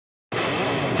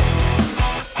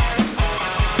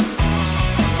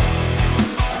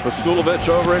Vasiljevic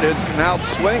over it. It's an out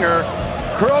swinger.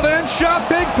 Curled in, shot,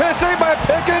 big pitch, saved by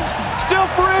Pickens. Still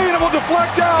free, and it will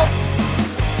deflect out.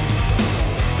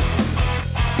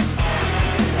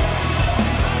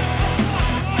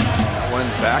 One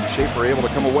back, Schaefer able to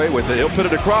come away with it. He'll put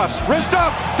it across.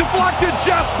 Hristov deflected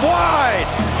just wide.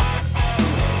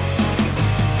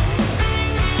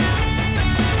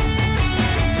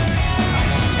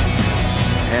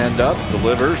 Hand up,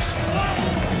 delivers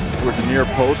towards the near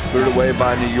post, cleared away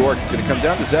by New York. It's going to come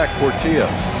down to Zach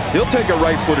Portillo's. He'll take a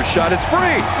right-footed shot. It's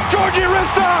free. Georgi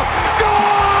Hristov. Goal!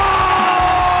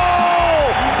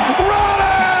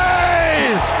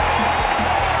 Rowdies!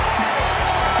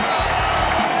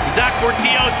 Zach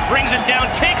Portillo brings it down,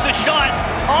 takes a shot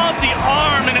off the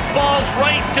arm, and it falls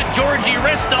right to Georgi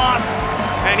Hristov.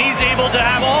 And he's able to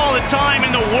have all the time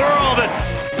in the world.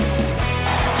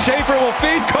 Schaefer will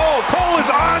feed Cole. Cole is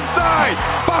onside.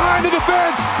 Behind the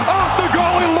defense. Off the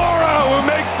goalie, Laura, who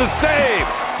makes the save.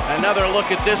 Another look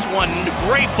at this one.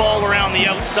 Great ball around the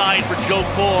outside for Joe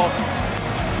Cole.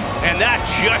 And that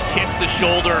just hits the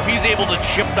shoulder. If he's able to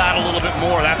chip that a little bit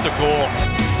more, that's a goal.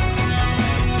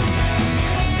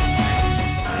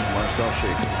 Marcel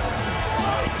Schaefer.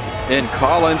 And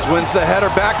Collins wins the header,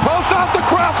 back post off the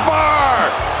crossbar.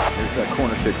 Here's that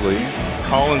corner kick lead.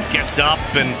 Collins gets up,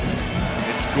 and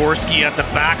it's Gorski at the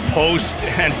back post,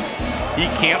 and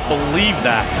he can't believe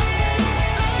that.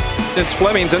 It's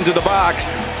Flemings into the box.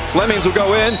 Flemings will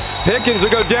go in. Pickens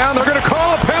will go down. They're going to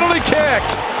call a penalty kick.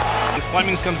 As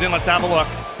Flemings comes in, let's have a look.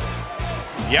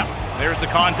 Yep, there's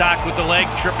the contact with the leg,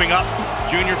 tripping up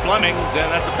Junior Flemings, and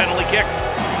that's a penalty kick.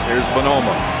 Here's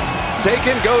Bonomo.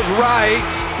 Taken, goes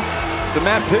right to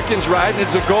Matt Pickens' right, and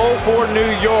it's a goal for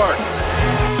New York.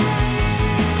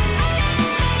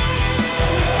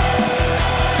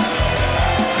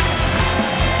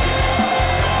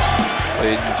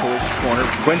 Played towards the corner.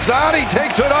 Guinzotti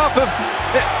takes it off of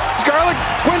Scarlett.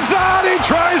 Guinzotti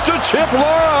tries to chip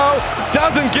Lauro.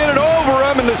 Doesn't get it over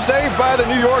him, and the save by the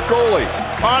New York goalie.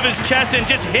 Off his chest and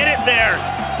just hit it there.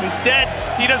 Instead,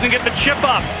 he doesn't get the chip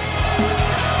up.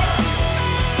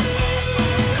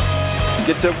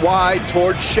 Gets it wide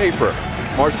towards Schaefer.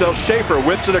 Marcel Schaefer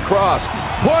whips it across.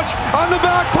 Push on the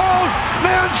back post.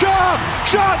 Nanchov.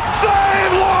 Shot.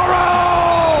 Save.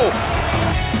 Lauro.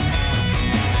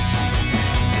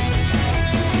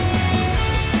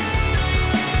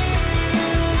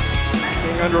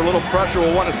 Under a little pressure,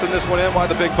 will want to send this one in while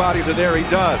the big bodies are there. He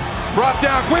does. Brought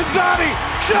down. Guinzotti.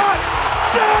 Shot.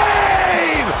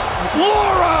 Save.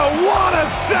 Laura. What a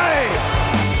save.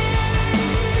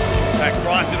 That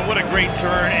cross, and what a great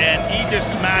turn, and he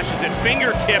just smashes it.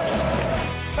 Fingertips.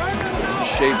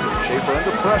 Schaefer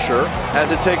under pressure, has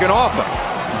it taken off him.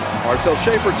 Marcel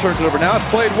Schaefer turns it over. Now it's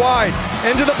played wide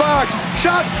into the box.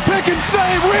 Shot, Pickens,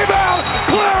 save, rebound,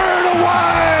 clear it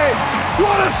away.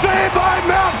 What a save by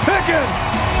Matt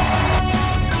Pickens.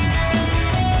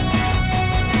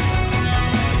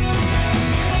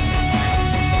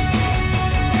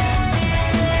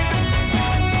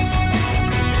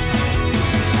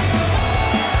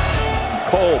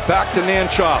 Cole back to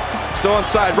Nanchov. Still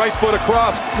inside, right foot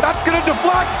across. That's going to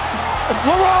deflect.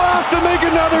 Laurel has to make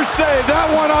another save. That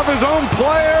one off his own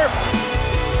player.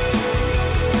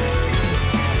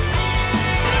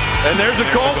 And there's a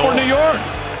goal for New York.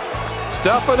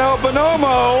 Stefano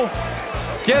Bonomo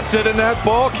gets it, and that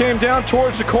ball came down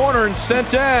towards the corner and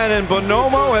sent in. And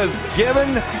Bonomo has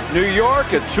given New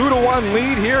York a 2-1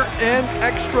 lead here in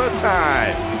extra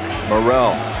time.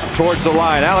 Morel towards the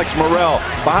line. Alex Morel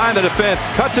behind the defense,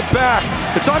 cuts it back.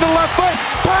 It's on the left foot.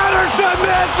 Patterson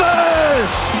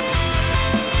misses!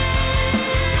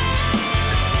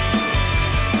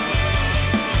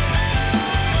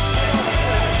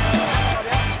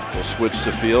 We'll switch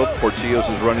the field. Portillo's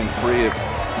is running free. If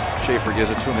Schaefer gives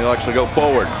it to him, he'll actually go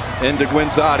forward. Into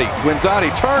Guinzotti.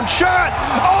 Guinzotti, turn shot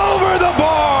over the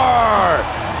bar!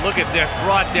 Look at this,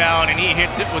 brought down, and he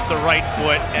hits it with the right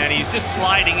foot, and he's just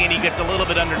sliding in. He gets a little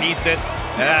bit underneath it.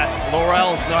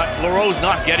 Laurel's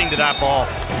not getting to that ball.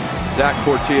 Zach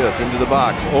Portillo's into the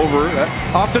box, over,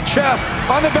 off the chest,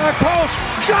 on the back post,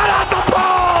 shot at the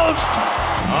post!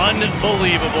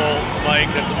 Unbelievable, Mike.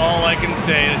 That's all I can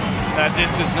say. That this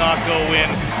does not go in.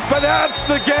 But that's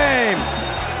the game.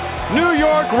 New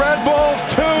York Red Bulls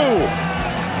 2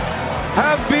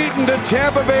 have beaten the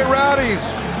Tampa Bay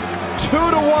Rowdies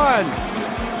 2-1,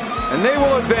 and they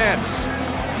will advance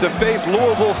to face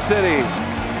Louisville City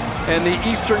in the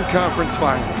Eastern Conference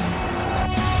Finals.